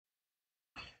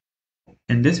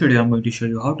In this video, I'm going to show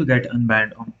you how to get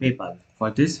unbanned on PayPal.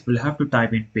 For this, we'll have to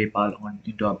type in PayPal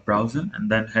into our browser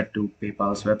and then head to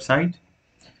PayPal's website.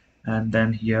 And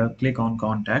then here, click on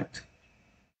Contact.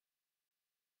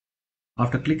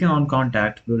 After clicking on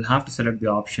Contact, we'll have to select the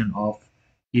option of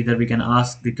either we can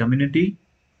ask the Community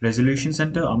Resolution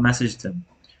Center or message them.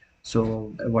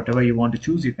 So whatever you want to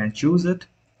choose, you can choose it.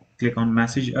 Click on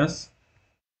Message Us,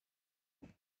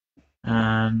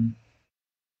 and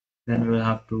then we'll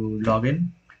have to log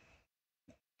in.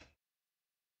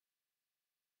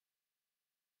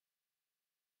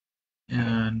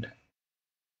 And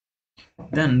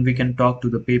then we can talk to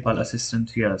the PayPal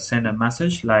assistant here. Send a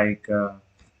message like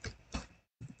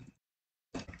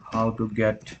how to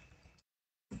get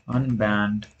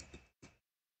unbanned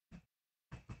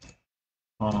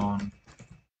on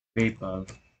PayPal.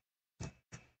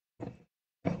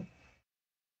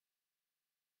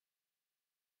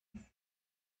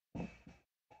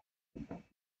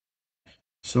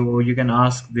 So you can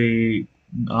ask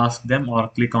them or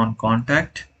click on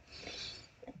contact.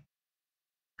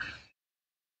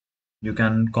 You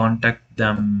can contact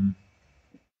them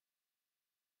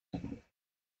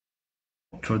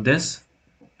through this,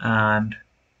 and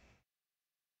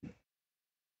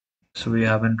so we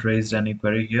haven't raised any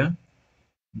query here.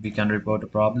 We can report a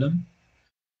problem.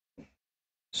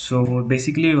 So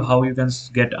basically how you can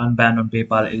get unbanned on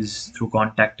PayPal is through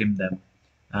contacting them,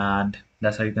 and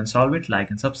that's how you can solve it.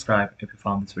 Like and subscribe if you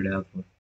found this video helpful.